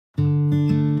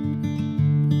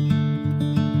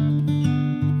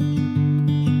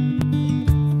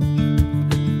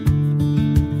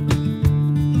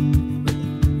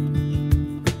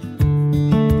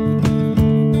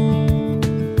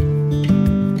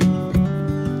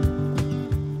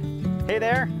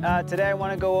there. Today I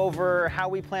want to go over how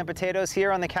we plant potatoes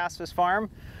here on the Caspis farm.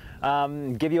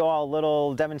 Give you all a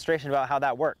little demonstration about how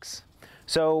that works.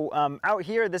 So out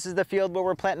here, this is the field where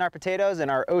we're planting our potatoes in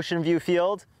our ocean view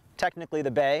field. Technically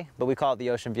the bay, but we call it the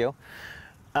ocean view.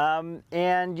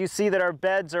 And you see that our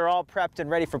beds are all prepped and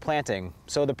ready for planting.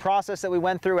 So the process that we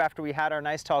went through after we had our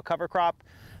nice tall cover crop,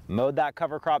 mowed that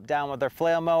cover crop down with our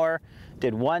flail mower,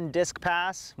 did one disc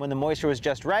pass when the moisture was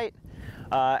just right,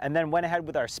 and then went ahead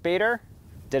with our spader,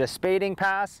 did a spading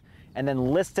pass, and then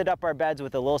listed up our beds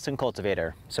with the Lilliston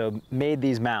cultivator. So made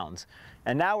these mounds.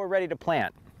 And now we're ready to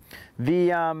plant.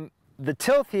 The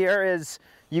tilth here is,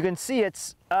 you can see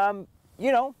it's,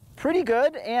 you know, pretty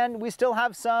good, and we still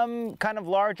have some kind of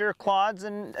larger clods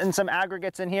and some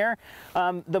aggregates in here.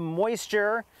 The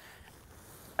moisture,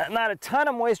 not a ton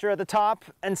of moisture at the top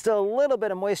and still a little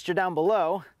bit of moisture down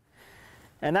below,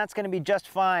 and that's going to be just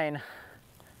fine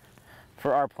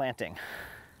for our planting.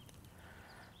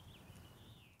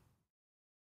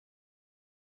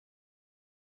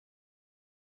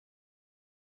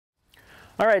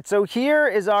 All right, so here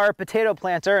is our potato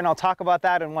planter, and I'll talk about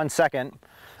that in 1 second.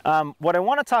 What I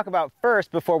want to talk about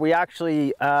first, before we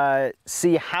actually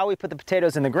see how we put the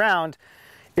potatoes in the ground,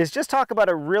 is just talk about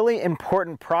a really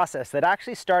important process that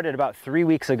actually started about 3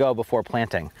 weeks ago before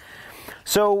planting.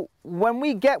 So when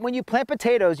you plant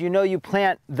potatoes, you know you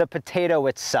plant the potato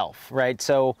itself, right?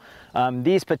 So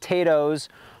these potatoes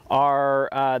are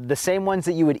the same ones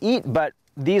that you would eat, but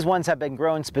these ones have been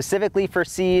grown specifically for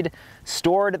seed,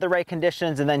 stored at the right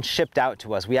conditions, and then shipped out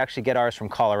to us. We actually get ours from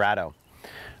Colorado.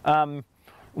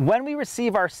 When we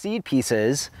receive our seed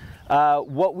pieces,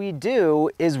 what we do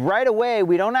is right away,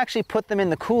 we don't actually put them in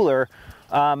the cooler.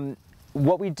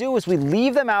 What we do is we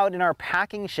leave them out in our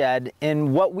packing shed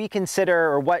in what we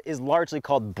consider, or what is largely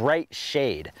called, bright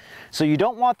shade. So you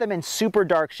don't want them in super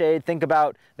dark shade. Think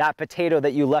about that potato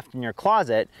that you left in your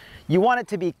closet. You want it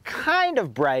to be kind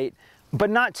of bright, but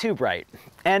not too bright.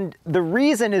 And the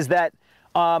reason is that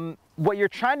what you're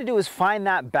trying to do is find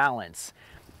that balance.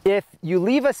 If you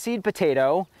leave a seed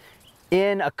potato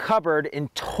in a cupboard in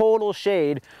total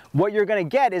shade, what you're gonna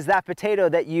get is that potato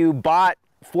that you bought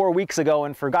 4 weeks ago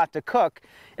and forgot to cook.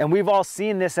 And we've all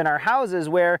seen this in our houses,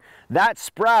 where that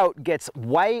sprout gets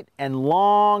white and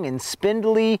long and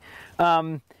spindly,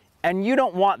 and you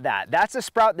don't want that. That's a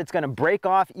sprout that's gonna break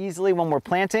off easily when we're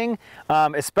planting,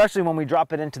 especially when we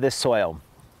drop it into this soil.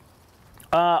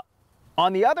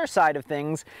 On the other side of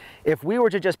things, if we were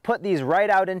to just put these right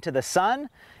out into the sun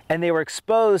and they were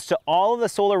exposed to all of the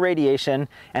solar radiation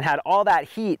and had all that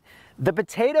heat, the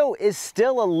potato is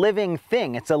still a living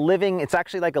thing. It's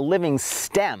actually like a living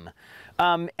stem.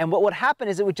 And what would happen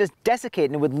is it would just desiccate,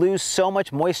 and it would lose so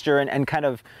much moisture and kind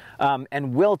of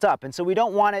and wilt up. And so we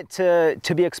don't want it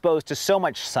to be exposed to so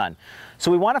much sun.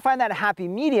 So we want to find that happy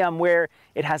medium where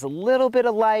it has a little bit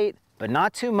of light, but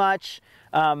not too much.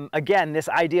 Again, this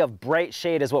idea of bright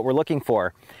shade is what we're looking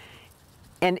for.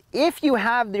 And if you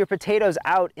have your potatoes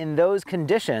out in those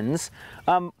conditions,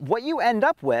 what you end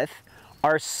up with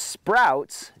are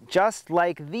sprouts just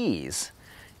like these.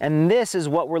 And this is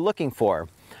what we're looking for.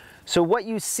 So what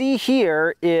you see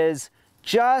here is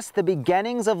just the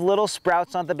beginnings of little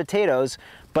sprouts on the potatoes,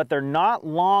 but they're not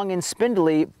long and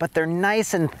spindly, but they're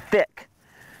nice and thick.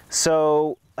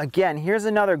 So again, here's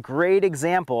another great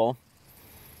example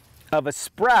of a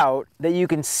sprout that you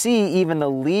can see even the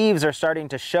leaves are starting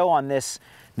to show on this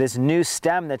new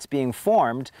stem that's being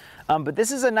formed. But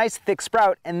this is a nice thick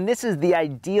sprout, and this is the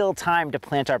ideal time to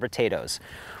plant our potatoes.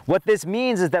 What this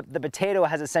means is that the potato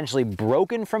has essentially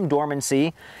broken from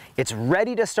dormancy, it's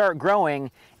ready to start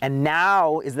growing, and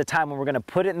now is the time when we're gonna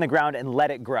put it in the ground and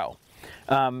let it grow.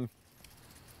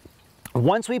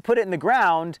 Once we put it in the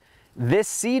ground, this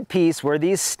seed piece where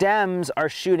these stems are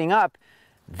shooting up,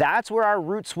 that's where our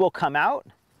roots will come out.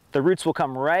 The roots will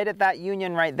come right at that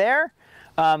union right there,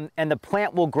 and the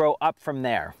plant will grow up from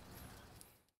there.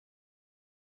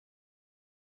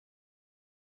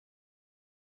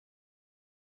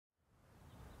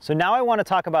 So now I want to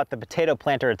talk about the potato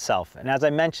planter itself. And as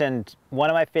I mentioned, one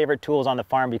of my favorite tools on the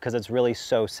farm because it's really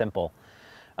so simple.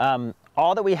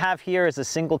 All that we have here is a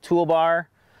single toolbar,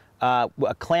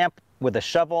 a clamp with a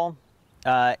shovel,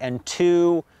 and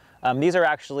two, these are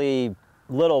actually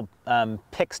little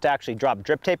picks to actually drop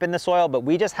drip tape in the soil, but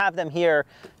we just have them here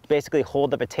to basically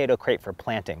hold the potato crate for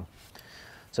planting.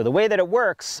 So the way that it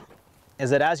works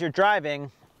is that as you're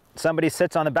driving, somebody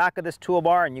sits on the back of this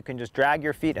toolbar and you can just drag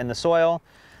your feet in the soil,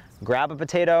 grab a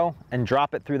potato and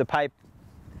drop it through the pipe,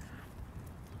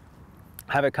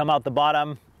 have it come out the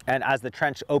bottom, and as the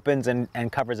trench opens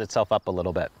and covers itself up a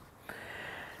little bit.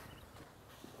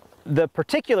 The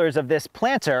particulars of this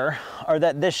planter are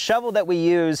that this shovel that we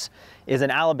use is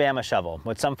an Alabama shovel,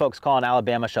 what some folks call an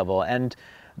Alabama shovel. And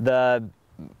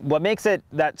what makes it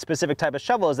that specific type of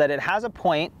shovel is that it has a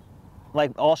point,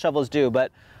 like all shovels do,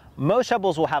 but most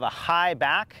shovels will have a high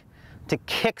back to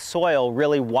kick soil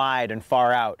really wide and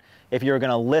far out. If you were going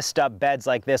to list up beds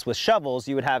like this with shovels,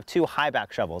 you would have two high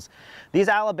back shovels. These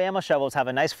Alabama shovels have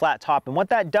a nice flat top, and what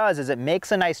that does is it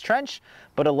makes a nice trench,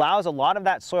 but allows a lot of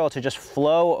that soil to just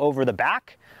flow over the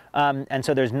back. And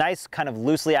so there's nice kind of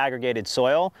loosely aggregated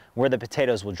soil where the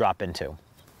potatoes will drop into.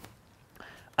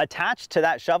 Attached to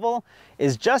that shovel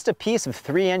is just a piece of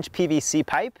 3-inch PVC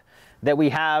pipe that we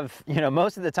have,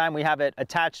 most of the time we have it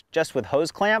attached just with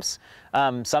hose clamps,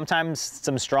 sometimes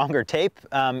some stronger tape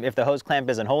if the hose clamp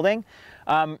isn't holding.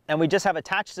 And we just have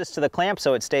attached this to the clamp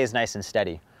so it stays nice and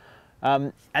steady.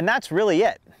 And that's really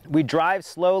it. We drive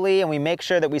slowly and we make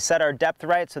sure that we set our depth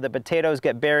right so the potatoes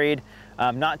get buried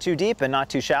not too deep and not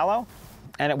too shallow,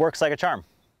 and it works like a charm.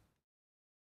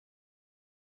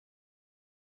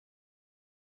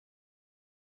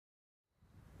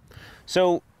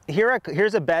 So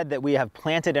here's a bed that we have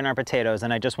planted in our potatoes,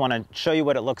 and I just want to show you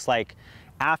what it looks like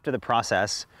after the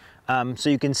process. So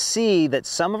you can see that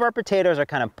some of our potatoes are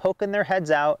kind of poking their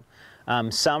heads out.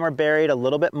 Some are buried a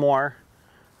little bit more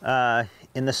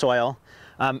in the soil,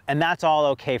 and that's all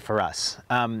okay for us.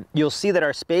 You'll see that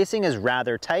our spacing is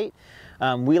rather tight.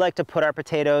 We like to put our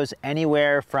potatoes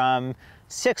anywhere from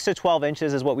 6 to 12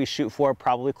 inches is what we shoot for,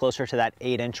 probably closer to that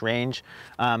 8-inch range.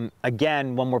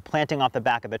 Again, when we're planting off the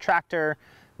back of the tractor,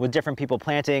 with different people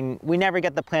planting, we never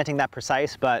get the planting that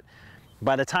precise, but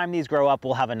by the time these grow up,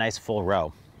 we'll have a nice full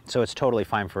row. So it's totally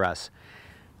fine for us.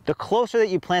 The closer that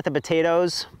you plant the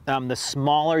potatoes, the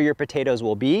smaller your potatoes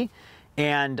will be.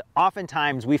 And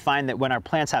oftentimes we find that when our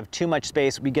plants have too much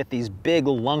space, we get these big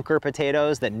lunker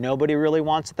potatoes that nobody really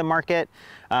wants at the market.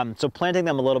 So planting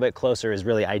them a little bit closer is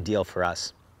really ideal for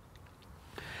us.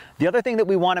 The other thing that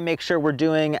we want to make sure we're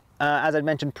doing, as I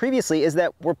mentioned previously, is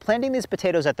that we're planting these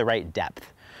potatoes at the right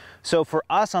depth. So for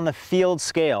us on the field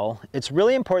scale, it's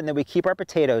really important that we keep our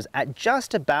potatoes at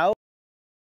just about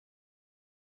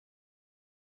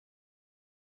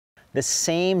the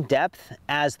same depth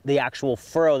as the actual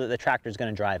furrow that the tractor is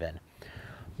going to drive in.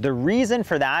 The reason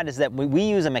for that is that we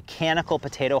use a mechanical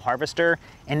potato harvester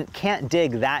and can't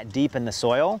dig that deep in the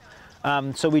soil.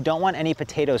 So we don't want any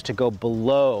potatoes to go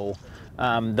below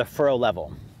the furrow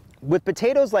level. With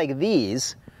potatoes like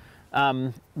these,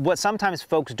 what sometimes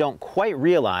folks don't quite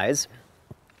realize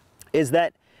is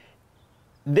that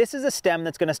this is a stem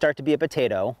that's going to start to be a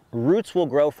potato. Roots will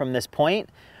grow from this point,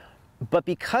 but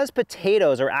because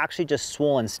potatoes are actually just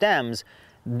swollen stems,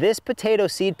 this potato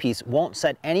seed piece won't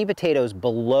set any potatoes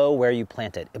below where you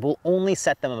plant it. It will only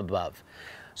set them above.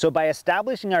 So by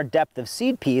establishing our depth of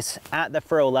seed piece at the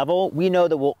furrow level, we know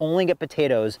that we'll only get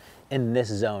potatoes in this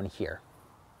zone here.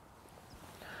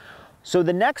 So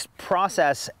the next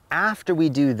process after we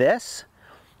do this,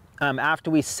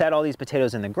 after we set all these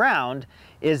potatoes in the ground,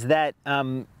 is that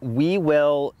we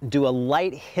will do a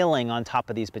light hilling on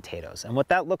top of these potatoes. And what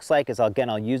that looks like is,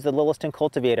 again, I'll use the Lilliston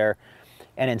cultivator,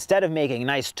 and instead of making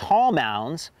nice tall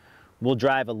mounds, we'll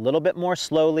drive a little bit more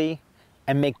slowly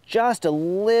and make just a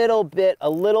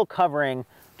little covering,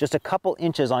 just a couple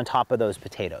inches on top of those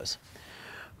potatoes.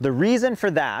 The reason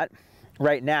for that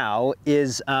right now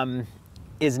is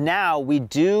now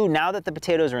that the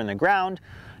potatoes are in the ground,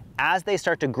 as they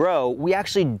start to grow, we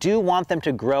actually do want them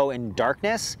to grow in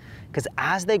darkness, because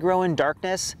as they grow in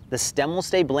darkness, the stem will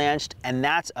stay blanched, and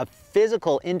that's a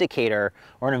physical indicator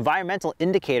or an environmental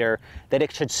indicator that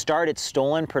it should start its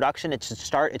stolon production, it should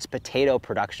start its potato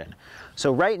production.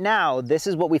 So right now, this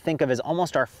is what we think of as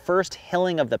almost our first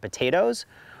hilling of the potatoes,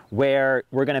 where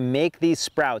we're gonna make these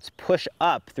sprouts push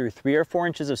up through 3 or 4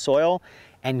 inches of soil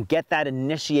and get that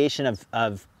initiation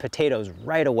of potatoes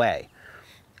right away.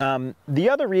 The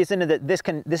other reason is that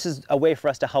this is a way for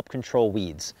us to help control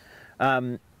weeds.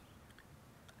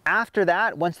 After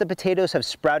that, once the potatoes have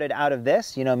sprouted out of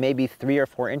this, maybe 3 or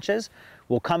 4 inches,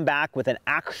 we'll come back with an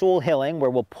actual hilling where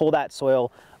we'll pull that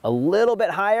soil a little bit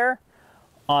higher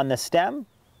on the stem.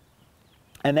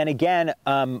 And then again,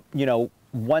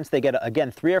 once they get, again,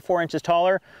 3 or 4 inches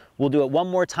taller, we'll do it one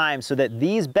more time so that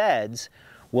these beds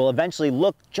will eventually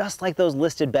look just like those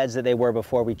listed beds that they were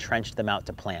before we trenched them out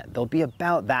to plant. They'll be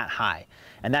about that high.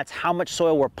 And that's how much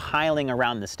soil we're piling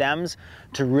around the stems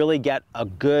to really get a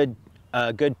good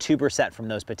tuber set from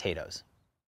those potatoes.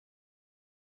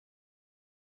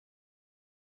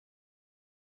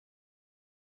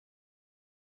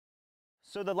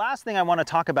 So the last thing I want to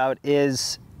talk about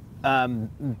is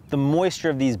the moisture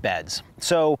of these beds.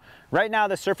 So right now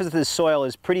the surface of the soil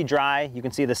is pretty dry. You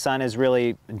can see the sun has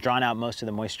really drawn out most of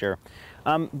the moisture.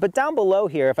 But down below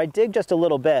here, if I dig just a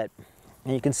little bit,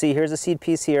 and you can see here's a seed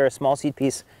piece here, a small seed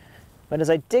piece. But as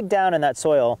I dig down in that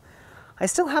soil, I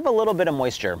still have a little bit of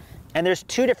moisture. And there's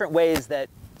two different ways that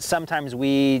sometimes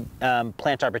we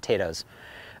plant our potatoes.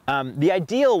 The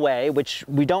ideal way, which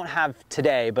we don't have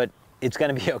today, but it's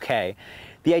gonna be okay.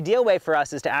 The ideal way for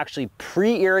us is to actually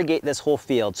pre-irrigate this whole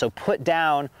field. So put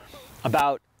down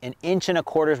about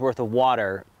 1.25 inches worth of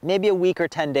water, maybe a week or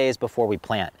 10 days before we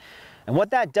plant. And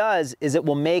what that does is it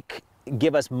will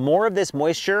give us more of this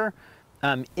moisture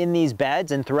in these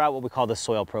beds and throughout what we call the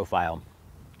soil profile.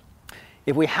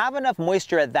 If we have enough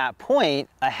moisture at that point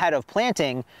ahead of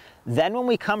planting, then when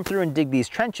we come through and dig these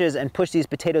trenches and push these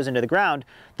potatoes into the ground,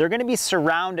 they're gonna be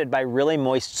surrounded by really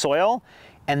moist soil.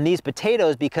 And these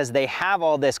potatoes, because they have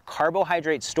all this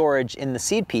carbohydrate storage in the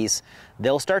seed piece,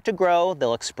 they'll start to grow,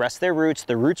 they'll express their roots,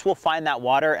 the roots will find that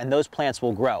water and those plants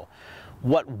will grow.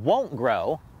 What won't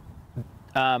grow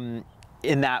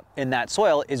in that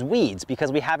soil is weeds,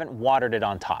 because we haven't watered it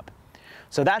on top.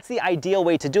 So that's the ideal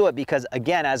way to do it, because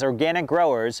again, as organic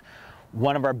growers,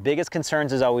 one of our biggest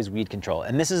concerns is always weed control.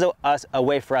 And this is a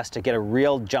way for us to get a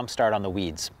real jump start on the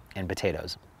weeds in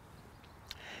potatoes.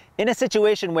 In a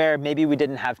situation where maybe we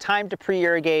didn't have time to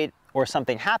pre-irrigate or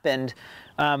something happened,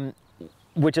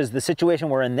 which is the situation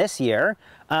we're in this year,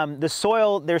 the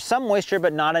soil, there's some moisture,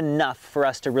 but not enough for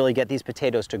us to really get these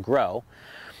potatoes to grow.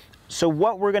 So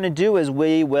what we're gonna do is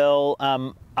we will,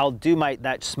 I'll do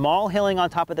that small hilling on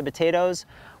top of the potatoes.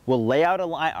 We'll lay out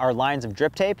our lines of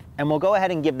drip tape, and we'll go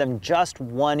ahead and give them just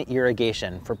one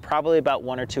irrigation for probably about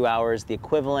 1 or 2 hours, the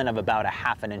equivalent of about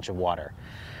 1/2 inch of water.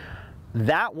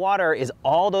 That water is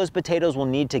all those potatoes will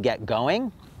need to get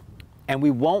going, and we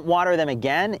won't water them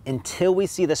again until we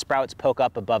see the sprouts poke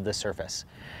up above the surface.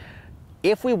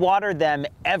 If we water them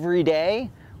every day,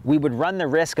 we would run the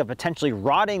risk of potentially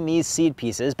rotting these seed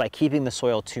pieces by keeping the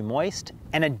soil too moist.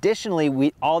 And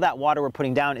additionally, all that water we're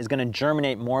putting down is gonna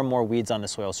germinate more and more weeds on the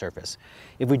soil surface.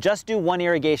 If we just do one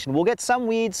irrigation, we'll get some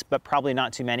weeds, but probably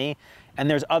not too many. And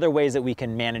there's other ways that we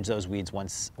can manage those weeds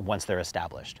once they're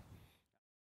established.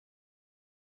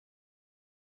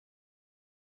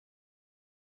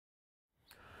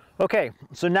 Okay,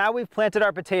 so now we've planted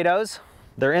our potatoes.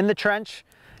 They're in the trench.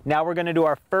 Now we're gonna do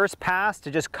our first pass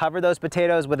to just cover those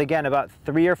potatoes with, again, about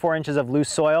 3 or 4 inches of loose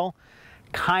soil,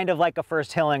 kind of like a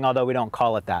first hilling, although we don't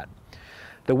call it that.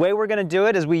 The way we're gonna do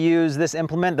it is we use this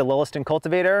implement, the Lilliston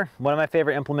Cultivator, one of my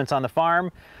favorite implements on the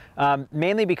farm,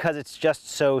 mainly because it's just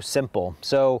so simple.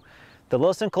 So the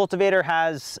Lilliston Cultivator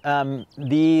has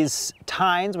these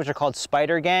tines, which are called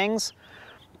spider gangs.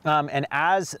 And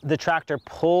as the tractor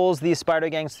pulls these spider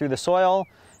gangs through the soil,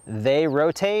 they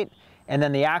rotate, and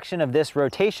then the action of this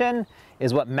rotation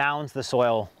is what mounds the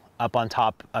soil up on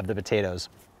top of the potatoes.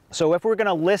 So if we're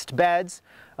gonna list beds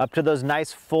up to those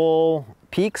nice full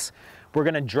peaks, we're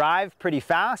gonna drive pretty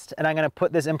fast, and I'm gonna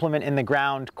put this implement in the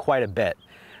ground quite a bit.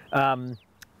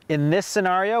 In this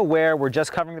scenario where we're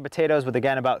just covering the potatoes with,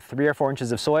 again, about 3 or 4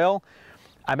 inches of soil,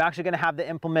 I'm actually gonna have the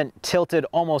implement tilted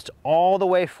almost all the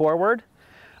way forward.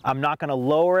 I'm not gonna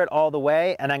lower it all the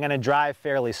way, and I'm gonna drive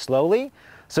fairly slowly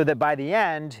so that by the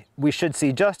end, we should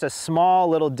see just a small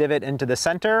little divot into the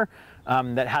center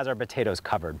that has our potatoes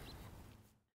covered.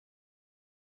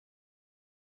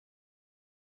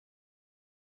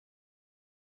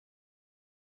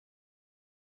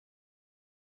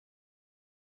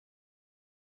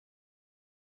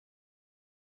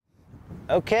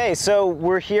 Okay, so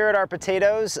we're here at our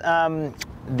potatoes.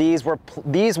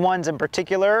 These ones in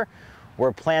particular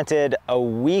were planted a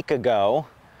week ago,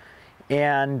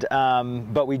 and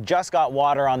but we just got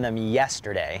water on them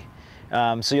yesterday.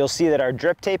 So you'll see that our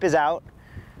drip tape is out,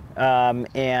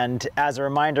 and as a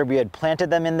reminder, we had planted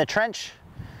them in the trench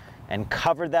and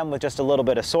covered them with just a little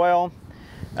bit of soil.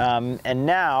 And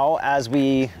now, as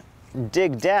we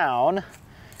dig down,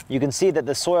 you can see that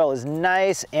the soil is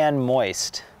nice and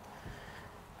moist.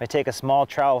 If I take a small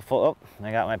trowel full, oh,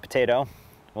 I got my potato.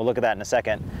 We'll look at that in a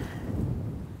second.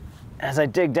 As I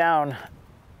dig down,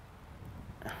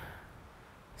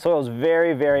 soil is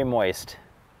very, very moist.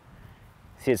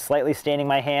 See, it's slightly staining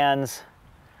my hands.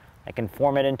 I can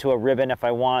form it into a ribbon if I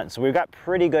want. So we've got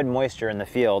pretty good moisture in the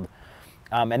field.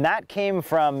 And that came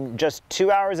from just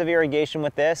 2 hours of irrigation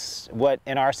with this, what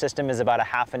in our system is about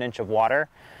 1/2 inch of water.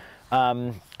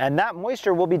 And that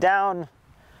moisture will be down,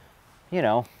 you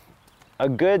know, a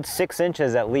good 6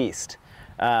 inches at least.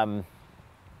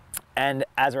 And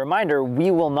as a reminder,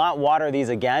 we will not water these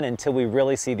again until we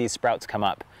really see these sprouts come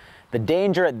up. The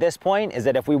danger at this point is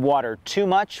that if we water too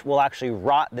much, we'll actually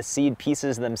rot the seed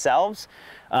pieces themselves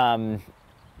and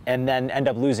then end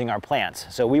up losing our plants.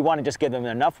 So we want to just give them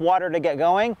enough water to get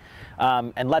going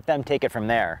and let them take it from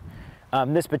there.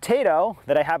 This potato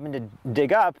that I happened to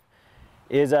dig up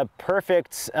is a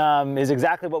perfect, is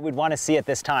exactly what we'd want to see at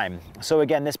this time. So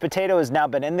again, this potato has now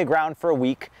been in the ground for a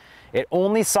week. It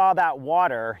only saw that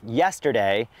water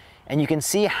yesterday, and you can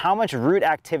see how much root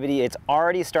activity it's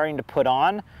already starting to put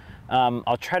on.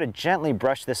 I'll try to gently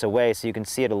brush this away so you can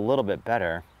see it a little bit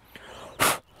better.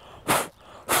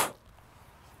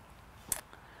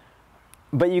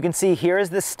 But you can see here is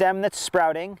the stem that's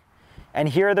sprouting, and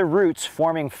here are the roots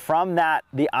forming from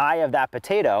the eye of that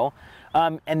potato.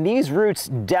 And these roots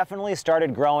definitely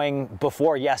started growing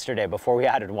before yesterday, before we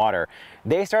added water.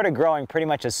 They started growing pretty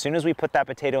much as soon as we put that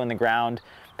potato in the ground.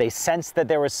 They sensed that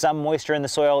there was some moisture in the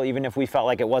soil, even if we felt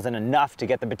like it wasn't enough to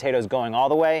get the potatoes going all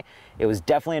the way. It was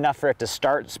definitely enough for it to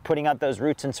start putting out those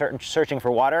roots and searching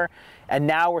for water. And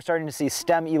now we're starting to see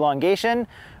stem elongation.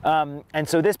 And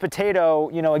so this potato,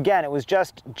 you know, again, it was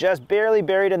just barely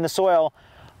buried in the soil.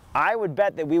 I would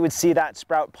bet that we would see that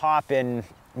sprout pop in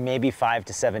maybe 5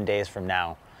 to 7 days from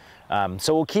now.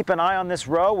 So we'll keep an eye on this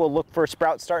row. We'll look for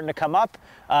sprouts starting to come up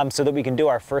so that we can do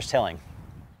our first hilling.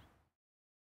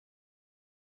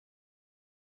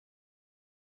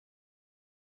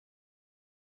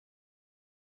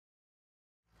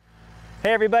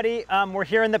 Hey everybody, we're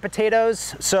here in the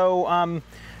potatoes. So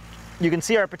you can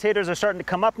see our potatoes are starting to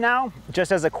come up now.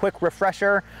 Just as a quick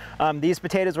refresher, these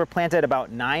potatoes were planted about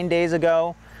 9 days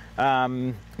ago.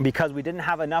 Because we didn't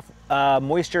have enough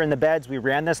moisture in the beds, we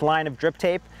ran this line of drip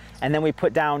tape, and then we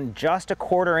put down just a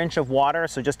 1/4 inch of water,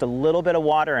 so just a little bit of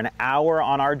water, an hour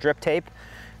on our drip tape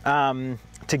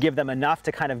to give them enough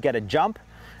to kind of get a jump.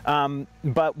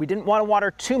 But we didn't want to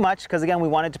water too much because, again, we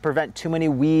wanted to prevent too many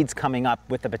weeds coming up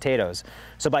with the potatoes.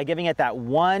 So by giving it that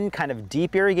one kind of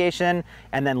deep irrigation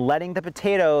and then letting the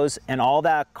potatoes and all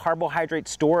that carbohydrate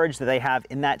storage that they have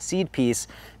in that seed piece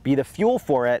be the fuel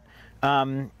for it,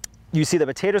 you see the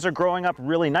potatoes are growing up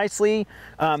really nicely,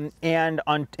 and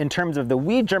in terms of the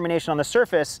weed germination on the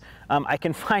surface, I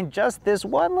can find just this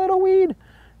one little weed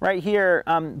right here,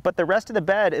 but the rest of the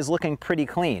bed is looking pretty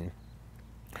clean.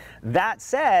 That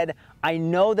said, I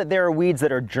know that there are weeds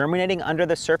that are germinating under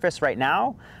the surface right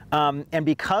now, and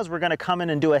because we're going to come in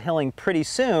and do a hilling pretty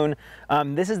soon,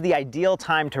 this is the ideal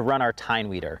time to run our tine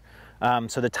weeder.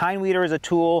 So the tine weeder is a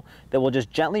tool that will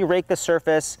just gently rake the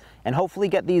surface and hopefully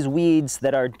get these weeds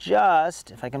that are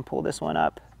just, if I can pull this one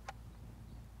up,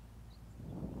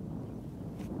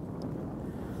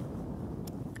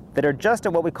 that are just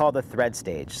at what we call the thread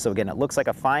stage. So again, it looks like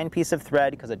a fine piece of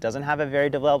thread because it doesn't have a very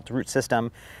developed root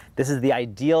system. This is the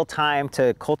ideal time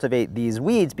to cultivate these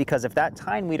weeds because if that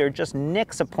tine weeder just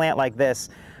nicks a plant like this,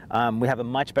 we have a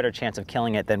much better chance of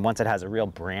killing it than once it has a real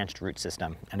branched root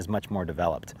system and is much more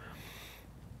developed.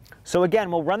 So again,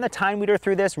 we'll run the tine weeder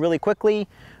through this really quickly,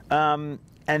 and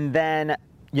then,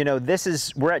 you know,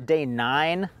 we're at day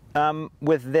 9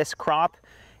 with this crop,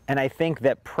 and I think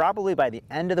that probably by the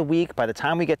end of the week, by the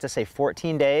time we get to say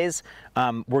 14 days,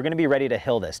 we're going to be ready to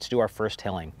hill this, to do our first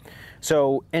hilling.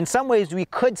 So in some ways, we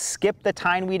could skip the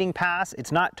tine weeding pass.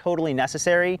 It's not totally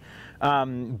necessary,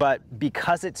 but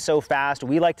because it's so fast,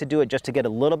 we like to do it just to get a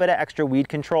little bit of extra weed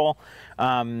control.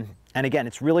 And again,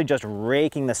 it's really just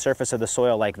raking the surface of the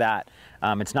soil like that.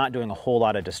 It's not doing a whole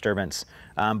lot of disturbance.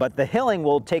 But the hilling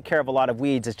will take care of a lot of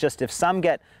weeds. It's just if some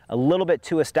get a little bit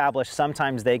too established,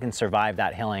 sometimes they can survive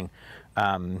that hilling.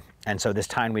 And so this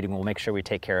tine weeding will make sure we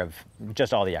take care of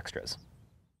just all the extras.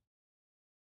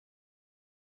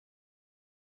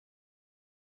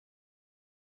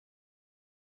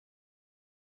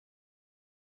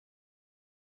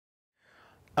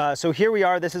 So here we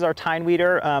are, this is our tine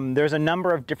weeder. There's a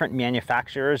number of different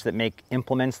manufacturers that make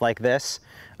implements like this.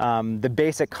 The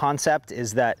basic concept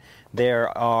is that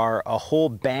there are a whole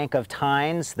bank of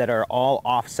tines that are all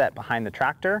offset behind the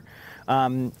tractor.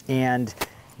 And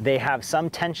they have some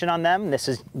tension on them.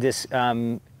 This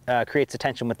creates a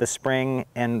tension with the spring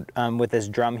and with this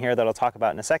drum here that I'll talk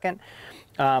about in a second.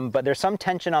 But there's some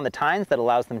tension on the tines that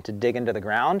allows them to dig into the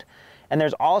ground. And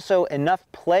there's also enough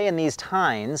play in these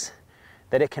tines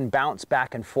that it can bounce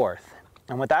back and forth.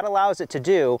 And what that allows it to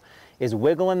do is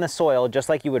wiggle in the soil, just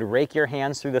like you would rake your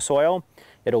hands through the soil.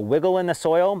 It'll wiggle in the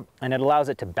soil and it allows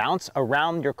it to bounce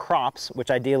around your crops, which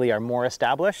ideally are more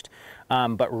established,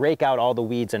 but rake out all the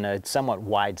weeds in a somewhat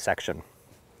wide section.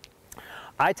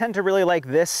 I tend to really like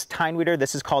this tine weeder.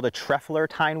 This is called a Trefler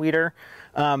tine weeder,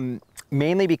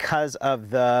 mainly because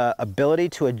of the ability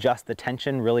to adjust the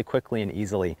tension really quickly and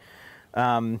easily.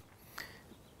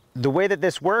 the way that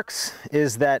this works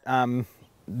is that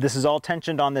this is all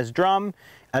tensioned on this drum.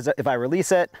 If I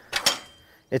release it,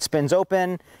 it spins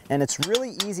open, and it's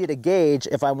really easy to gauge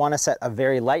if I want to set a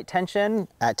very light tension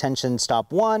at tension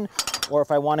stop 1, or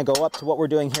if I want to go up to what we're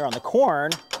doing here on the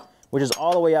corn, which is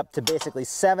all the way up to basically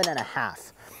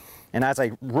 7.5. And as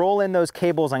I roll in those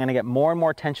cables, I'm going to get more and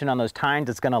more tension on those tines.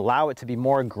 It's going to allow it to be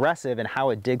more aggressive in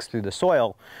how it digs through the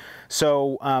soil.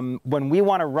 So when we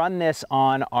want to run this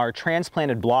on our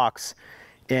transplanted blocks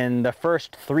in the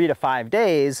first 3 to 5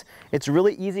 days, it's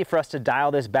really easy for us to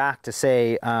dial this back to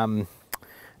say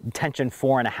tension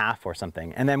 4.5 or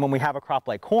something. And then when we have a crop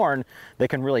like corn that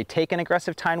can really take an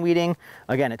aggressive tine weeding,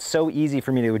 again, it's so easy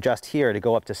for me to adjust here to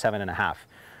go up to 7.5.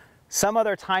 Some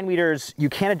other tine weeders, you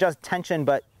can't adjust tension,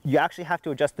 but you actually have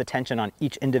to adjust the tension on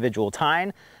each individual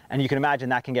tine. And you can imagine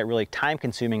that can get really time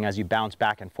consuming as you bounce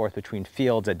back and forth between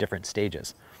fields at different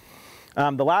stages.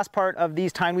 The last part of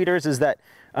these tine weeders is that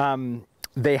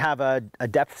they have a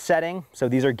depth setting. So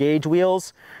these are gauge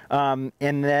wheels. And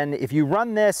then if you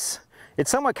run this, it's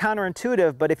somewhat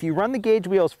counterintuitive, but if you run the gauge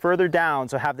wheels further down,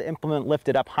 so have the implement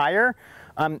lifted up higher,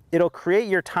 it'll create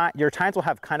your tines will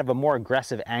have kind of a more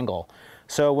aggressive angle.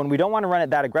 So when we don't want to run it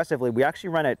that aggressively, we actually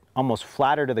run it almost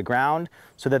flatter to the ground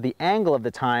so that the angle of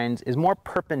the tines is more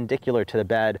perpendicular to the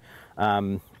bed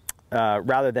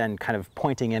rather than kind of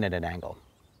pointing in at an angle.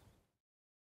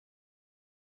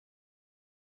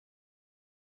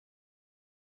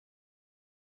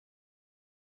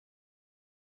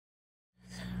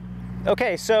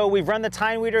 Okay, so we've run the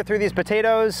tine weeder through these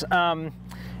potatoes,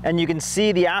 and you can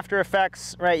see the after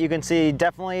effects, right? You can see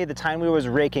definitely the tine weeder was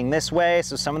raking this way,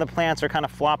 so some of the plants are kind of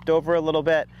flopped over a little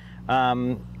bit.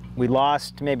 We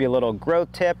lost maybe a little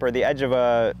growth tip or the edge of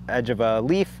a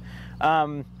leaf,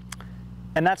 and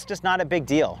that's just not a big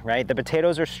deal, right? The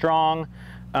potatoes are strong.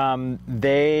 I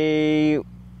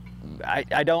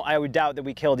would doubt that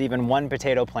we killed even one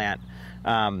potato plant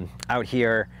out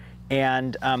here,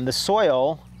 and the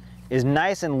soil is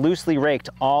nice and loosely raked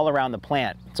all around the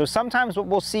plant. So sometimes what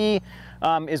we'll see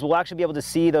is we'll actually be able to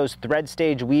see those thread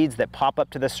stage weeds that pop up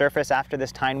to the surface after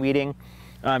this tine weeding.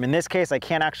 In this case, I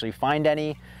can't actually find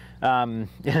any. In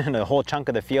a whole chunk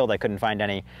of the field, I couldn't find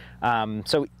any.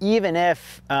 So even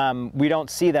if we don't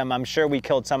see them, I'm sure we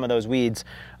killed some of those weeds.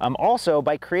 Also,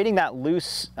 by creating that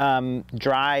loose,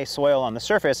 dry soil on the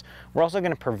surface, we're also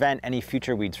going to prevent any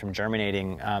future weeds from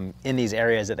germinating in these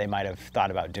areas that they might have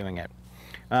thought about doing it.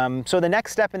 So the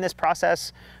next step in this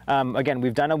process, again,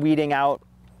 we've done a weeding out.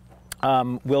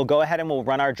 We'll go ahead and we'll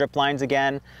run our drip lines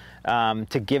again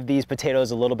to give these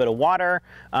potatoes a little bit of water,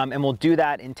 and we'll do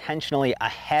that intentionally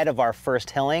ahead of our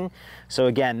first hilling. So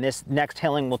again, this next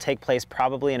hilling will take place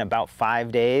probably in about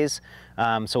 5 days.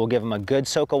 So we'll give them a good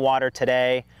soak of water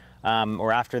today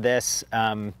or after this.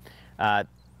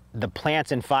 The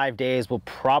plants in 5 days will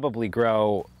probably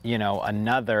grow, you know,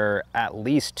 another at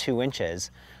least 2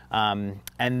 inches.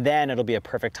 And then it'll be a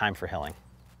perfect time for hilling.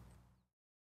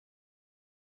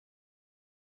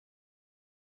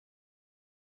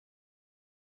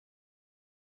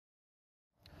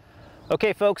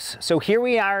 Okay folks, so here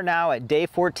we are now at day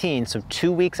 14, so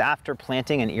 2 weeks after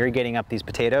planting and irrigating up these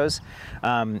potatoes.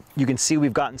 You can see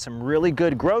we've gotten some really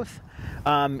good growth,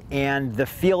 and the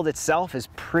field itself is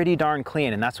pretty darn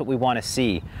clean, and that's what we want to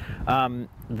see.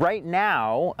 Right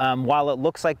now, while it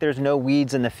looks like there's no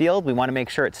weeds in the field, we want to make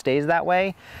sure it stays that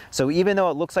way. So even though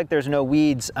it looks like there's no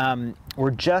weeds,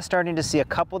 we're just starting to see a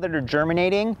couple that are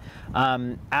germinating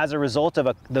as a result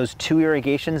of those 2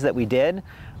 irrigations that we did.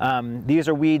 These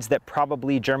are weeds that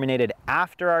probably germinated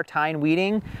after our tine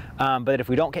weeding, but if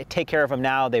we don't take care of them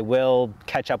now, they will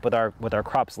catch up with our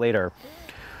crops later.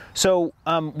 So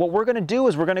what we're going to do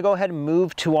is we're going to go ahead and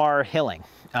move to our hilling.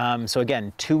 So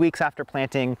again, 2 weeks after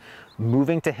planting,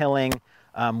 moving to hilling.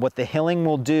 What the hilling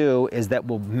will do is that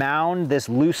we'll mound this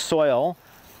loose soil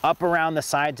up around the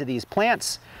sides of these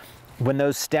plants. When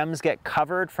those stems get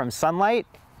covered from sunlight,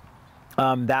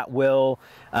 that will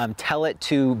tell it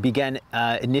to begin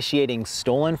initiating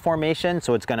stolon formation.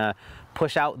 So it's going to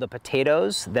push out the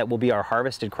potatoes that will be our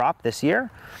harvested crop this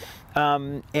year.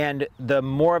 And the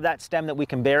more of that stem that we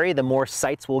can bury, the more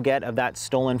sites we'll get of that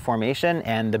stolon formation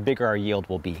and the bigger our yield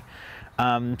will be.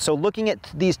 So looking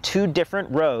at these 2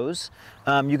 different rows,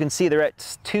 you can see they're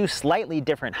at 2 slightly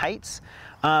different heights.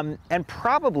 And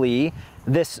probably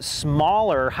this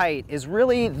smaller height is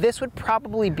really, this would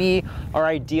probably be our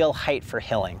ideal height for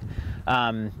hilling.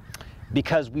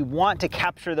 because we want to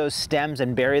capture those stems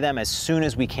and bury them as soon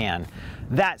as we can.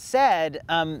 That said,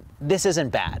 this isn't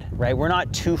bad, right? We're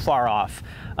not too far off.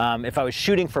 If I was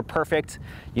shooting for perfect,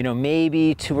 you know,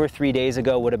 maybe 2 or 3 days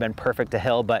ago would have been perfect to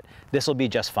hill, but this will be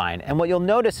just fine. And what you'll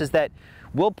notice is that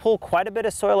we'll pull quite a bit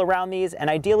of soil around these, and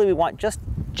ideally we want just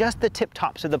the tip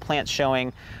tops of the plants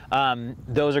showing.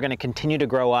 Those are going to continue to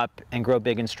grow up and grow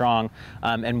big and strong,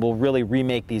 and we'll really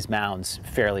remake these mounds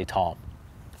fairly tall.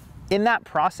 In that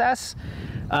process,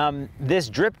 this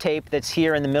drip tape that's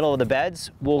here in the middle of the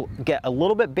beds will get a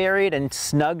little bit buried and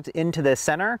snugged into the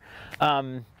center,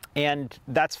 and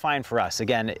that's fine for us.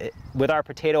 Again, with our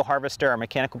potato harvester, our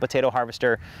mechanical potato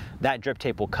harvester, that drip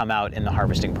tape will come out in the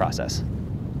harvesting process.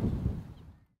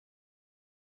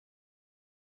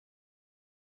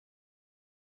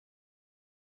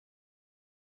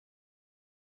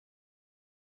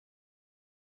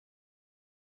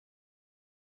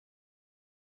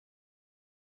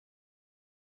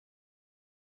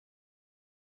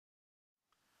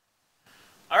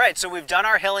 All right, so we've done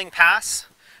our hilling pass,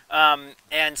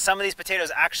 and some of these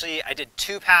potatoes, actually, I did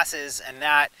 2 passes, and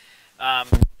that,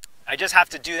 I just have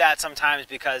to do that sometimes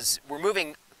because we're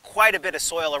moving quite a bit of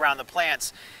soil around the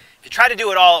plants. If you try to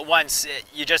do it all at once,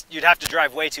 you'd have to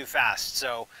drive way too fast.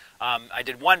 So I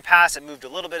did 1 pass, it moved a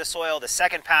little bit of soil. The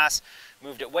second pass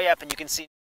moved it way up, and you can see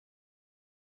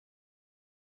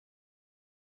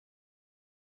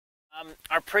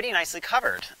are pretty nicely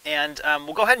covered. And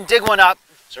we'll go ahead and dig one up.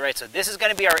 So this is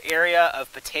going to be our area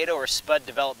of potato or spud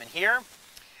development here.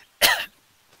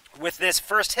 With this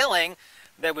first hilling,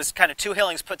 that was kind of 2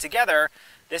 hillings put together,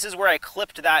 this is where I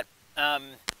clipped that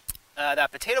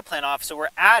that potato plant off. So we're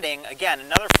adding, again,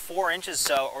 another 4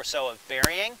 inches or so of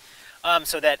burying,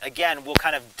 so that, again, we'll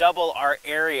kind of double our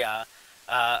area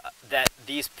that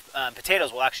these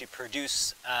potatoes will actually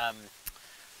produce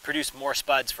more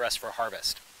spuds for us for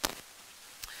harvest.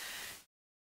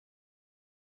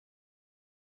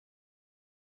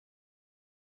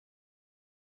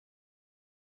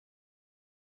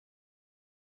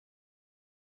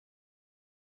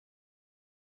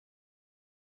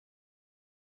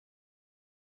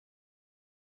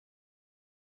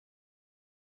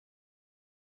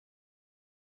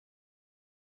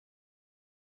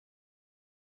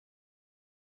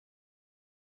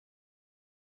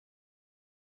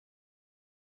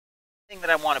 Thing that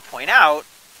I want to point out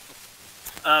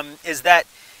is that,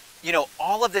 you know,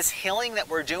 all of this hilling that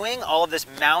we're doing, all of this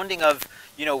mounding of,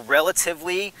 you know,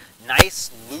 relatively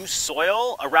nice loose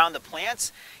soil around the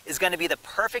plants is going to be the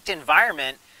perfect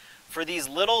environment for these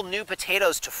little new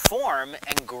potatoes to form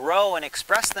and grow and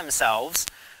express themselves,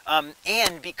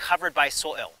 and be covered by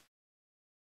soil.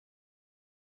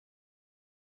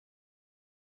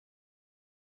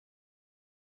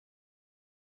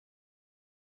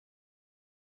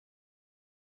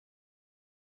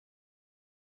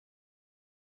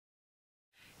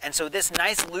 And so this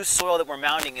nice loose soil that we're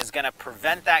mounding is going to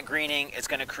prevent that greening. It's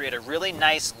going to create a really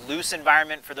nice loose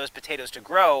environment for those potatoes to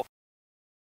grow.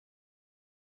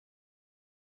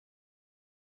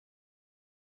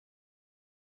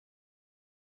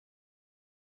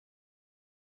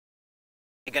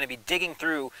 You're going to be digging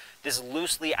through this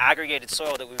loosely aggregated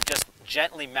soil that we've just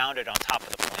gently mounded on top of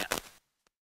the plant.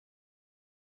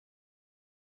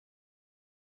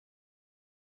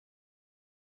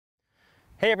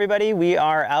 Hey everybody, we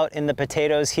are out in the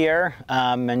potatoes here,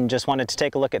 and just wanted to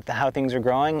take a look at how things are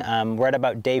growing. We're at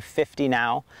about day 50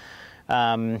 now,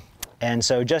 and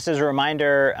so just as a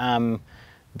reminder,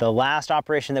 the last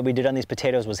operation that we did on these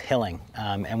potatoes was hilling,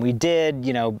 and we did,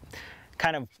 you know,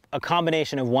 kind of a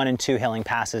combination of 1 and 2 hilling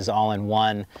passes all in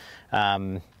one.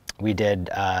 We did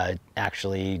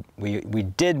actually, we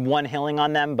did 1 hilling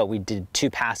on them, but we did 2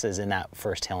 passes in that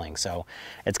first hilling. So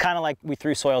it's kind of like we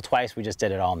threw soil twice, we just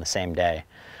did it all in the same day.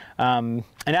 And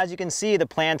as you can see, the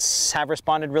plants have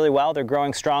responded really well. They're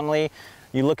growing strongly.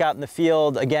 You look out in the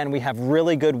field, again, we have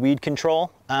really good weed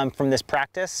control from this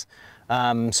practice.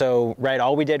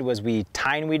 All we did was we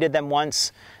tine weeded them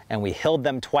once, and we hilled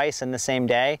them twice in the same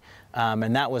day.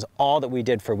 And that was all that we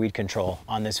did for weed control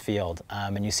on this field.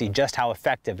 And you see just how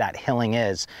effective that hilling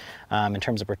is in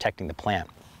terms of protecting the plant.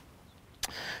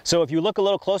 So if you look a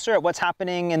little closer at what's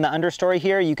happening in the understory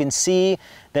here, you can see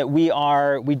that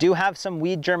we do have some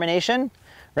weed germination,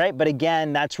 right? But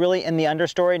again, that's really in the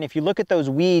understory. And if you look at those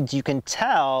weeds, you can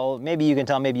tell, maybe you can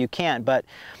tell, maybe you can't, but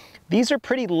these are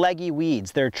pretty leggy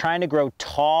weeds. They're trying to grow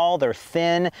tall, they're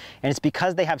thin, and it's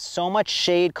because they have so much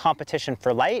shade competition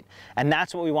for light, and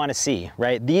that's what we want to see,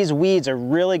 right? These weeds are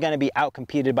really going to be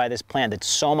outcompeted by this plant that's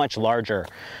so much larger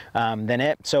than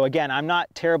it. So again, I'm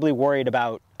not terribly worried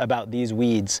about these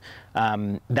weeds.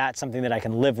 That's something that I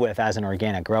can live with as an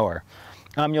organic grower.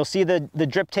 You'll see the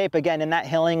drip tape again in that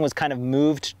hilling was kind of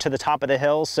moved to the top of the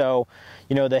hill, so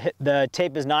you know the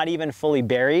tape is not even fully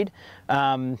buried,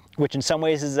 which in some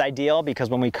ways is ideal because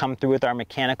when we come through with our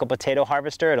mechanical potato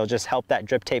harvester, it'll just help that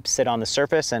drip tape sit on the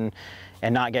surface and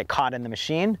not get caught in the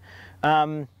machine.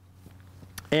 And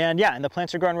yeah, and the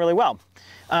plants are growing really well.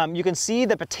 You can see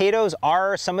the potatoes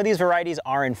some of these varieties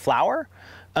are in flower,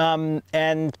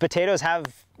 and potatoes have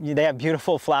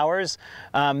beautiful flowers.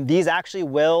 These actually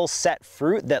will set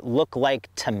fruit that look like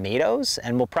tomatoes,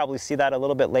 and we'll probably see that a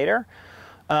little bit later.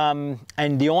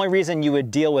 And the only reason you would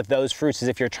deal with those fruits is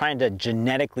if you're trying to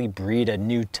genetically breed a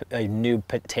new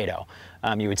potato.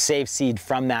 You would save seed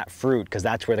from that fruit because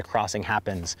that's where the crossing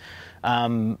happens.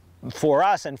 For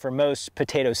us and for most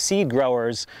potato seed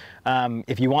growers,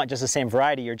 if you want just the same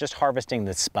variety, you're just harvesting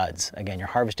the spuds. Again, you're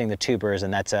harvesting the tubers,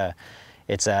 and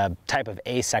it's a type of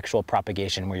asexual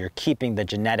propagation where you're keeping the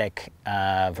genetic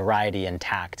variety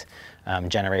intact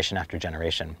generation after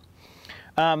generation.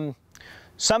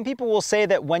 Some people will say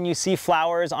that when you see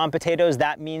flowers on potatoes,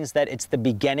 that means that it's the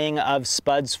beginning of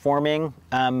spuds forming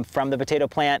from the potato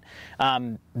plant.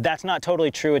 That's not totally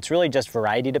true. It's really just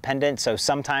variety dependent. So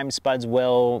sometimes spuds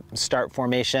will start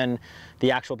formation,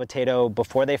 the actual potato,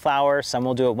 before they flower. Some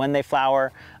will do it when they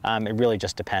flower. It really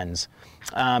just depends.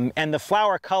 And the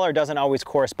flower color doesn't always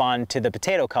correspond to the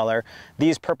potato color.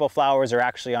 These purple flowers are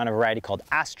actually on a variety called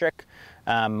Astric,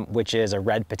 which is a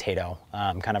red potato,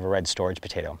 kind of a red storage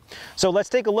potato. So let's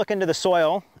take a look into the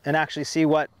soil and actually see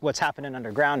what's happening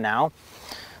underground now.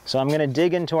 So I'm gonna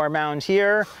dig into our mound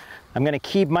here. I'm gonna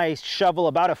keep my shovel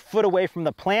about a foot away from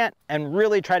the plant and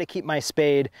really try to keep my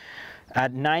spade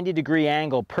at 90-degree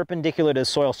angle perpendicular to the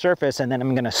soil surface, and then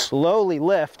I'm gonna slowly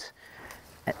lift,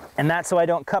 and that's so I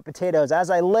don't cut potatoes. As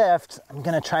I lift, I'm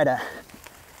gonna try to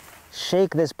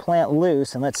shake this plant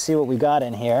loose, and let's see what we got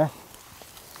in here.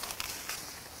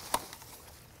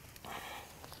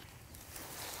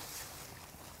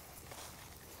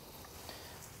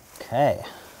 Okay,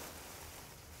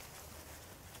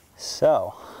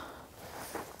 so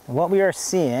what we are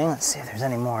seeing, let's see if there's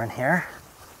any more in here.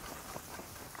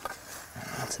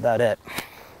 That's about it.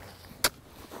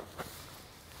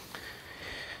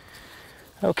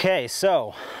 Okay,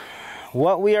 so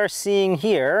what we are seeing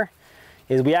here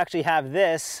is we actually have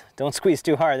this, don't squeeze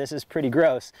too hard, this is pretty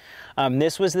gross.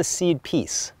 This was the seed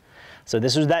piece. So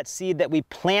this was that seed that we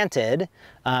planted,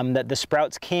 that the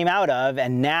sprouts came out of,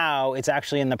 and now it's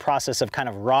actually in the process of kind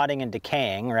of rotting and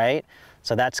decaying, right?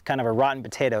 So that's kind of a rotten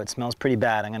potato. It smells pretty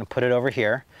bad. I'm gonna put it over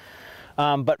here.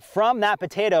 But from that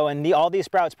potato, and all these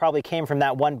sprouts probably came from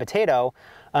that one potato,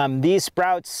 these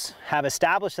sprouts have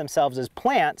established themselves as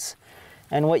plants.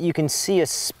 And what you can see,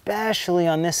 especially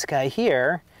on this guy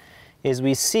here, is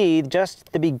we see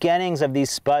just the beginnings of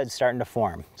these spuds starting to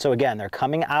form. So again, they're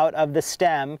coming out of the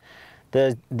stem.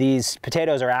 These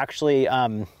potatoes are actually,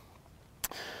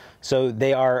 so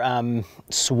they are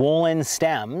swollen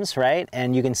stems, right?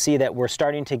 And you can see that we're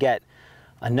starting to get,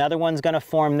 another one's gonna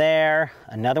form there,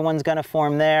 another one's gonna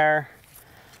form there.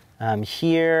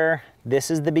 Here, this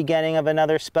is the beginning of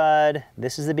another spud,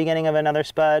 this is the beginning of another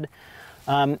spud.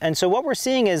 And so what we're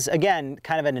seeing is, again,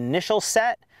 kind of an initial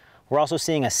set. We're also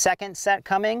seeing a second set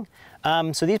coming.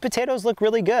 So these potatoes look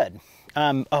really good.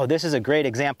 Oh, this is a great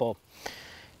example.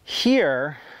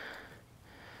 Here,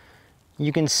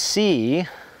 you can see,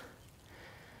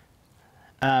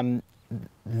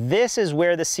 this is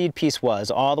where the seed piece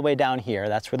was, all the way down here.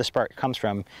 That's where the sprout comes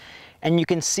from. And you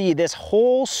can see this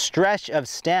whole stretch of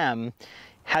stem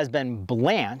has been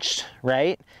blanched,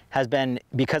 right? Has been,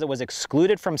 because it was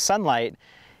excluded from sunlight.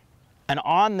 And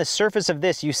on the surface of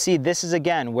this, you see this is,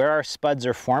 again, where our spuds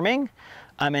are forming.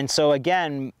 And so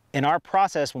again, in our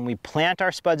process, when we plant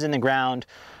our spuds in the ground,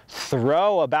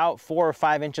 throw about 4 or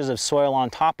 5 inches of soil on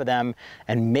top of them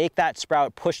and make that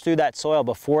sprout push through that soil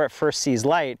before it first sees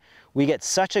light, we get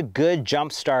such a good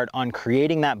jump start on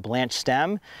creating that blanched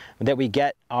stem that we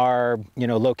get our,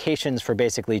 locations for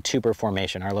basically tuber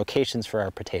formation, our locations for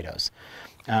our potatoes.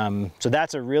 So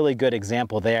that's a really good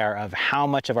example there of how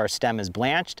much of our stem is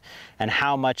blanched and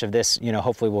how much of this,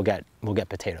 hopefully we'll get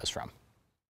potatoes from.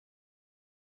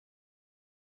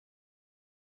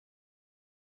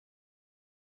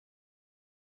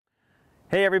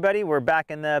 Hey everybody, we're back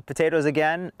in the potatoes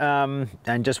again,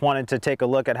 and just wanted to take a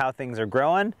look at how things are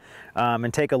growing,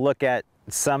 and take a look at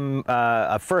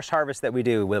a first harvest that we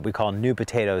do, what we call new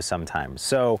potatoes sometimes.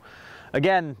 So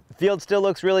again, field still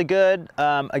looks really good.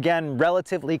 Again,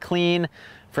 relatively clean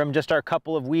from just our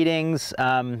couple of weedings.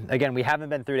 Again, we haven't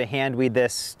been through to hand weed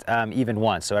this even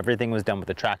once, so everything was done with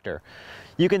the tractor.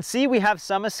 You can see we have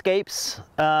some escapes,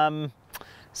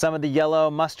 some of the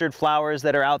yellow mustard flowers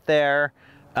that are out there.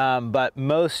 But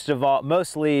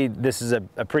mostly this is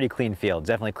a pretty clean field,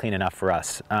 definitely clean enough for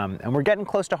us. And we're getting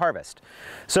close to harvest.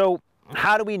 So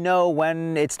how do we know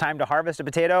when it's time to harvest a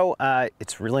potato?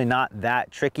 It's really not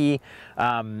that tricky.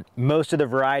 Most of the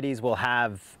varieties will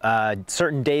have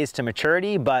certain days to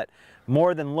maturity, but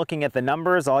more than looking at the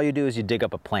numbers, all you do is you dig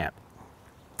up a plant.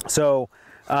 So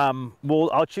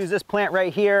I'll choose this plant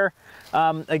right here.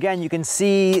 Again, you can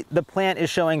see the plant is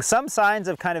showing some signs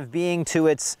of kind of being to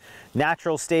its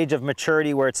natural stage of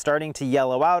maturity where it's starting to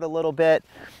yellow out a little bit.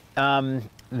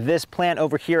 This plant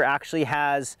over here actually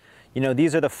has,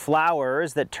 these are the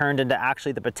flowers that turned into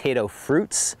actually the potato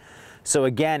fruits. So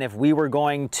again, if we were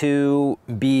going to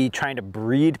be trying to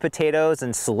breed potatoes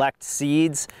and select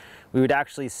seeds, we would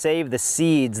actually save the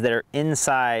seeds that are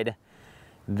inside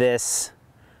this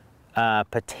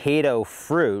potato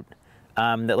fruit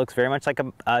that looks very much like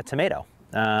a tomato.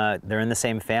 They're in the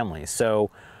same family. So,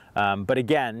 but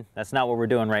again, that's not what we're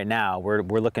doing right now. We're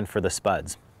looking for the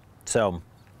spuds. So,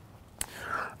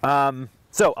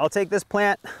 I'll take this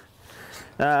plant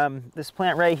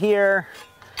right here,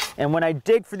 and when I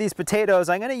dig for these potatoes,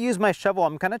 I'm going to use my shovel.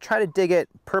 I'm going to try to dig it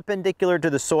perpendicular to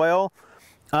the soil,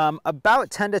 about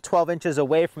 10 to 12 inches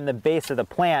away from the base of the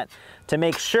plant, to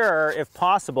make sure, if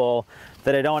possible,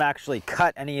 that I don't actually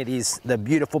cut any of the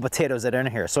beautiful potatoes that are in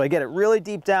here. So I get it really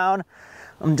deep down.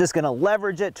 I'm just gonna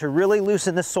leverage it to really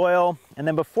loosen the soil. And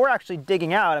then before actually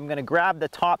digging out, I'm gonna grab the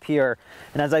top here.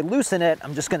 And as I loosen it,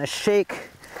 I'm just gonna shake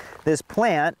this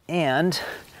plant and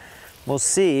we'll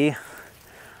see,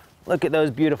 look at those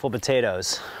beautiful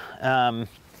potatoes.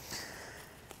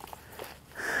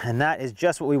 And that is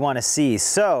just what we want to see.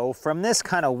 So from this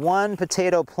kind of one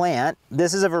potato plant,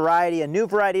 this is a new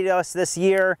variety to us this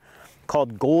year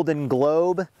called Golden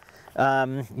Globe,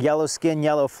 yellow skin,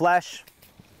 yellow flesh.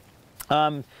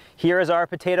 Here is our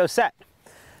potato set.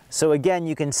 So again,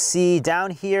 you can see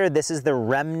down here, this is the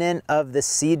remnant of the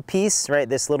seed piece, right?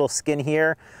 This little skin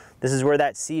here. This is where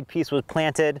that seed piece was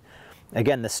planted.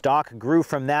 Again, the stalk grew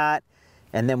from that.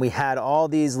 And then we had all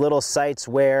these little sites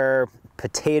where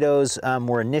potatoes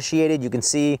were initiated. You can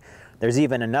see there's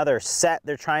even another set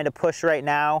they're trying to push right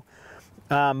now.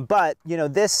 But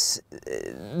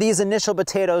these initial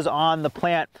potatoes on the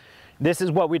plant, this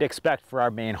is what we'd expect for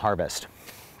our main harvest.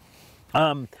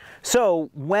 So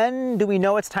when do we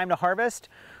know it's time to harvest?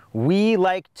 We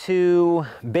like to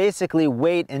basically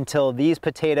wait until these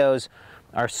potatoes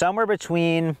are somewhere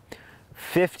between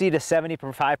 50 to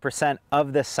 75%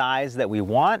 of the size that we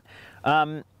want.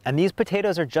 And these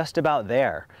potatoes are just about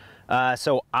there.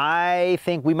 So I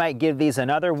think we might give these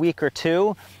another week or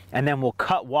two, and then we'll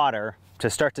cut water to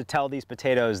start to tell these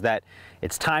potatoes that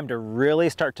it's time to really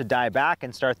start to die back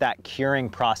and start that curing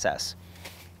process.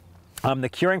 The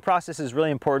curing process is really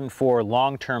important for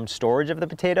long-term storage of the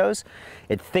potatoes.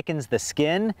 It thickens the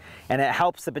skin and it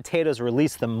helps the potatoes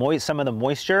release some of the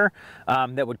moisture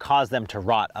that would cause them to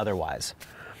rot otherwise.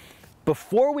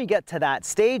 Before we get to that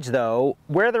stage though,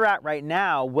 where they're at right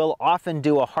now, we'll often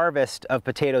do a harvest of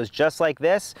potatoes just like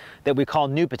this that we call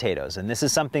new potatoes. And this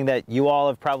is something that you all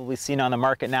have probably seen on the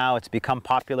market now. It's become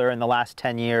popular in the last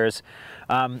 10 years.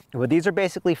 But these are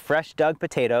basically fresh dug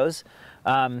potatoes.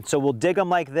 So we'll dig them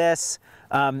like this.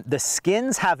 The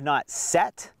skins have not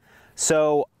set.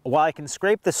 So while I can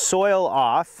scrape the soil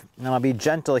off, and I'll be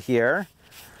gentle here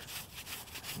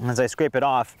as I scrape it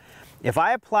off, if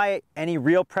I apply any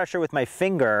real pressure with my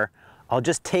finger, I'll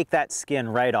just take that skin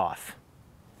right off.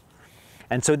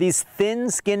 And so these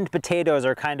thin-skinned potatoes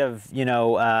are kind of,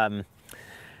 maybe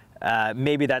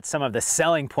that's some of the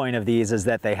selling point of these, is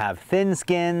that they have thin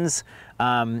skins.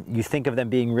 You think of them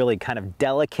being really kind of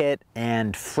delicate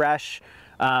and fresh.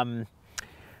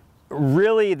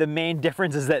 Really, the main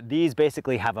difference is that these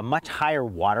basically have a much higher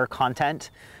water content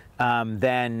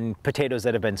than potatoes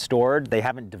that have been stored. They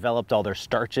haven't developed all their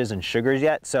starches and sugars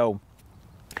yet. So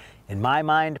in my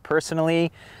mind,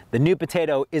 personally, the new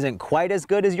potato isn't quite as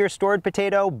good as your stored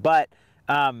potato, but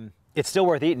it's still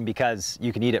worth eating because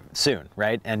you can eat it soon,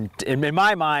 right? And in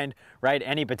my mind, right,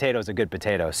 any potato is a good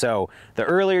potato. So the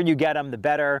earlier you get them, the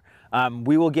better.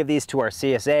 We will give these to our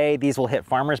CSA. These will hit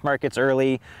farmers markets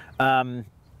early. So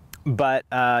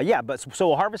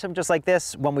we'll harvest them just like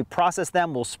this. When we process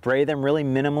them, we'll spray them really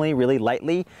minimally, really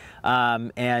lightly.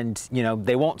 And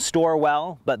they won't store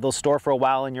well, but they'll store for a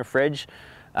while in your fridge.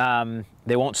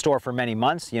 They won't store for many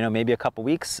months, you know, maybe a couple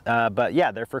weeks, but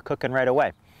yeah, they're for cooking right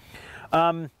away.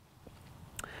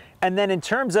 And then in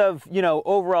terms of, you know,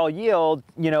 overall yield,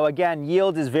 you know, again,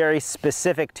 yield is very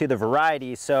specific to the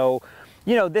variety. So,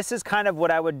 you know, this is kind of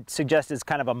what I would suggest is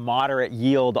kind of a moderate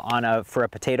yield on for a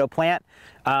potato plant.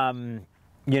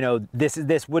 You know,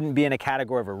 this wouldn't be in a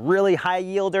category of a really high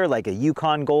yielder like a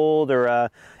Yukon Gold or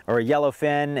a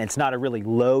Yellowfin. It's not a really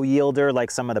low yielder like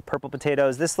some of the purple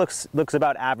potatoes. This looks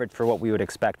about average for what we would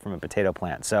expect from a potato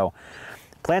plant. So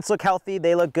plants look healthy,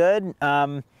 they look good.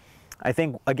 I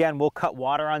think, again, we'll cut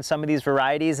water on some of these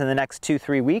varieties in the next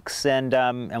 2-3 weeks, and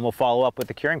we'll follow up with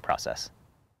the curing process.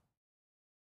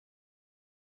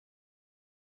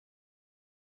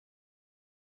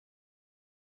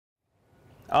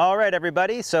 All right,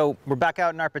 everybody, so we're back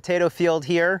out in our potato field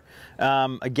here.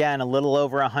 Again, a little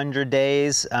over 100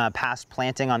 days past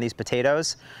planting on these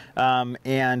potatoes.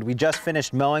 And we just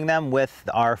finished mowing them with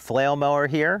our flail mower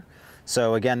here.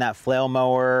 So again, that flail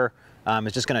mower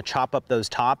is just gonna chop up those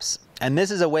tops. And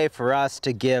this is a way for us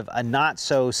to give a not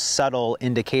so subtle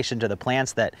indication to the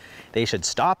plants that they should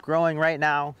stop growing right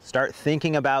now, start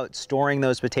thinking about storing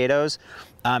those potatoes.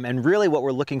 And really what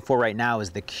we're looking for right now is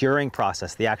the curing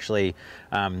process, the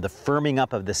firming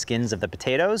up of the skins of the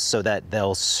potatoes so that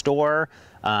they'll store,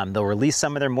 they'll release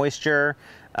some of their moisture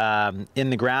in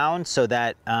the ground so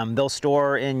that they'll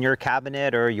store in your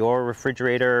cabinet or your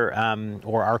refrigerator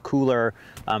or our cooler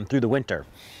through the winter.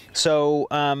 So,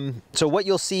 so what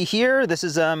you'll see here,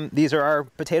 these are our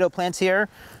potato plants here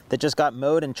that just got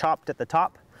mowed and chopped at the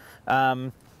top.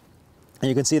 And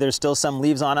you can see there's still some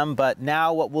leaves on them, but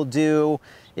now what we'll do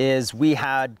is we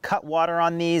had cut water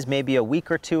on these maybe a week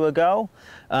or two ago.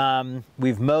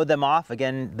 We've mowed them off.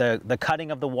 Again, the cutting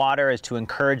of the water is to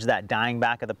encourage that dying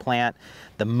back of the plant.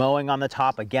 The mowing on the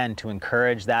top, again, to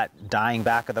encourage that dying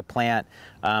back of the plant,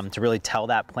 to really tell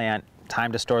that plant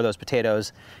time to store those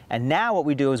potatoes. And now what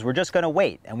we do is we're just going to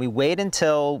wait, and we wait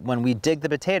until when we dig the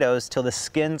potatoes till the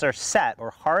skins are set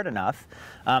or hard enough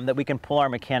that we can pull our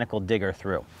mechanical digger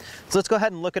through. So let's go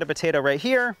ahead and look at a potato right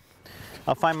here.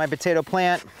 I'll find my potato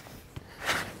plant.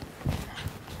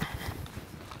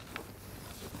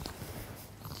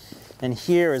 And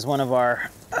here is one of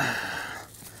our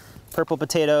purple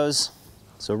potatoes.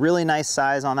 So really nice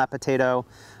size on that potato.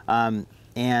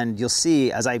 And you'll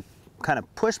see as I kind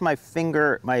of push my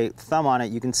thumb on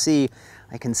it, you can see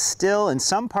I can still, in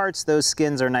some parts, those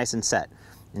skins are nice and set.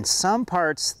 In some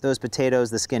parts, those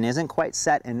potatoes, the skin isn't quite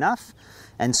set enough.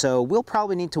 And so we'll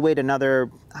probably need to wait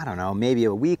another, I don't know, maybe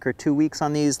a week or 2 weeks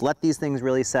on these, let these things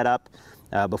really set up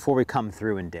before we come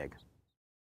through and dig.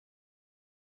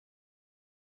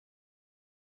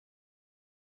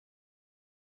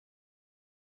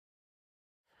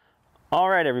 All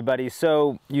right, everybody,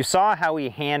 so you saw how we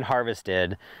hand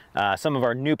harvested some of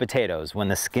our new potatoes when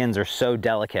the skins are so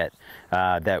delicate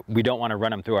that we don't want to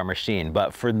run them through our machine.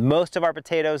 But for most of our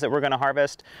potatoes that we're going to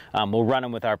harvest, we'll run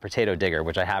them with our potato digger,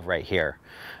 which I have right here.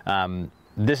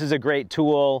 This is a great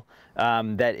tool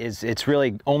it's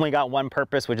really only got one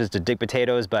purpose, which is to dig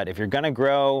potatoes. But if you're going to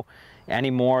grow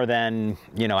any more than,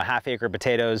 you know, a half-acre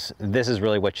potatoes, this is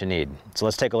really what you need. So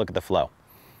let's take a look at the flow.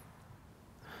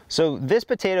 So this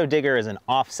potato digger is an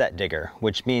offset digger,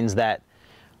 which means that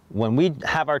when we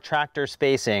have our tractor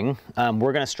spacing,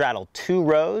 we're going to straddle 2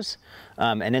 rows,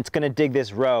 and it's going to dig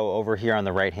this row over here on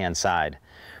the right-hand side.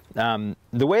 The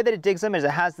way that it digs them is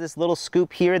it has this little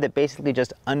scoop here that basically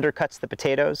just undercuts the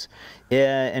potatoes.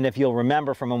 And if you'll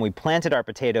remember from when we planted our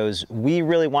potatoes, we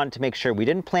really wanted to make sure we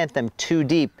didn't plant them too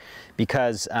deep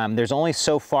because there's only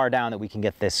so far down that we can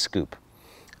get this scoop.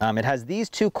 It has these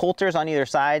 2 coulters on either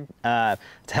side to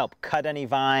help cut any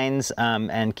vines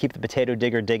and keep the potato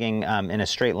digger digging in a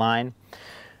straight line.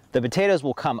 The potatoes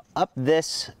will come up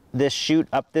this chute,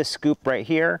 up this scoop right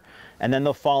here, and then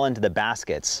they'll fall into the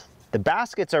baskets. The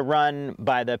baskets are run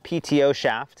by the PTO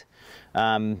shaft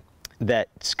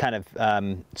that kind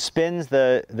of spins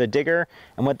the digger,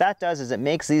 and what that does is it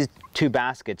makes these 2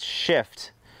 baskets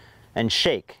shift and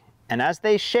shake. And as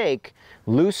they shake,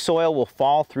 loose soil will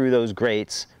fall through those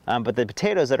grates, but the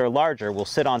potatoes that are larger will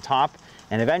sit on top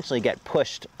and eventually get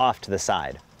pushed off to the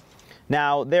side.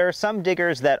 Now, there are some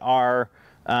diggers that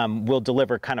will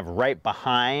deliver kind of right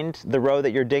behind the row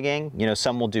that you're digging. You know,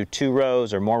 some will do 2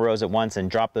 rows or more rows at once and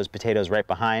drop those potatoes right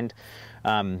behind.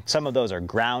 Some of those are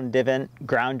ground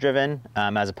driven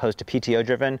as opposed to PTO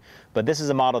driven, but this is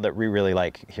a model that we really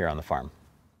like here on the farm.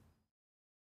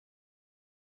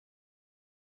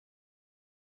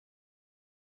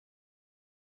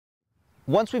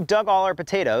 Once we've dug all our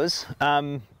potatoes,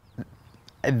 then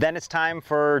it's time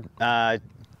to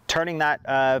turning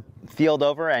that field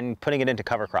over and putting it into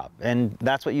cover crop. And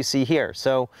that's what you see here.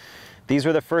 So these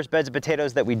were the first beds of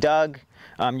potatoes that we dug.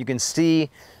 You can see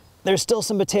there's still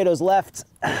some potatoes left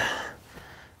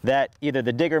that either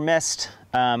the digger missed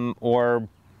or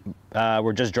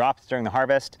were just dropped during the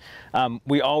harvest.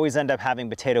 We always end up having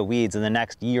potato weeds in the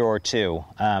next year or two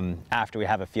after we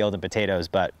have a field of potatoes,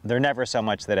 but they're never so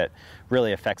much that it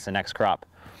really affects the next crop.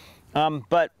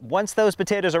 But once those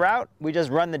potatoes are out, we just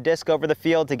run the disc over the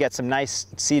field to get some nice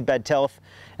seed bed tilth,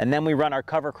 and then we run our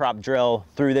cover crop drill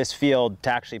through this field to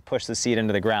actually push the seed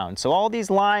into the ground. So all these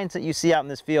lines that you see out in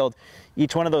this field,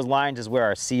 each one of those lines is where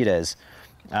our seed is.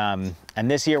 And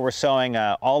this year we're sowing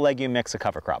all legume mix of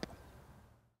cover crop.